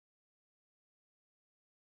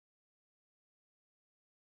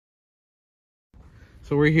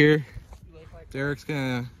So we're here. Derek's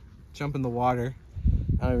gonna jump in the water.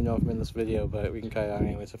 I don't even know if I'm in this video, but we can cut it out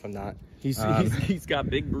anyways if I'm not. He's got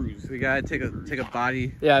big bruise. We gotta take a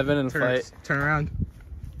body. Yeah, I've been in a fight. Turn around.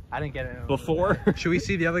 I didn't get it Before? Should we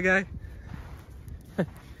see the other guy?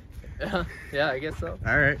 Yeah, I guess so.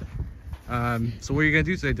 All right. So what are you gonna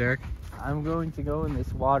do today, Derek? I'm going to go in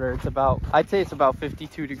this water. It's about, I'd say it's about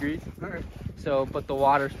 52 degrees. All right. So, but the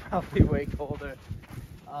water's probably way colder.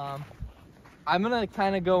 I'm gonna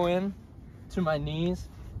kind of go in to my knees,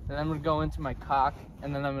 then I'm gonna go into my cock,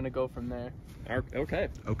 and then I'm gonna go from there. Okay.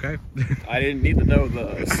 Okay. I didn't need to know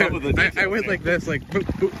some of the details. I went like this, like boop,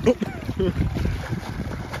 boop, boop.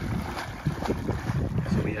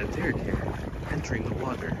 So we have Derek here entering the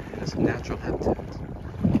water in his natural habitat.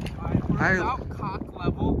 We're about cock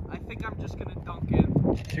level. I think I'm just gonna dunk in.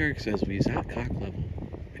 Derek says he's at cock level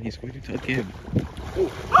and he's going to dunk in. Oh,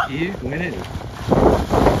 he went in.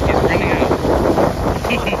 He's running out.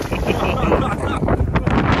 Yeah,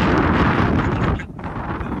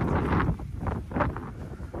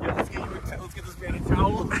 let's get this man a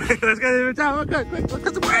towel. Let's get him a towel. Quick,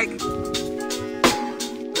 let's break.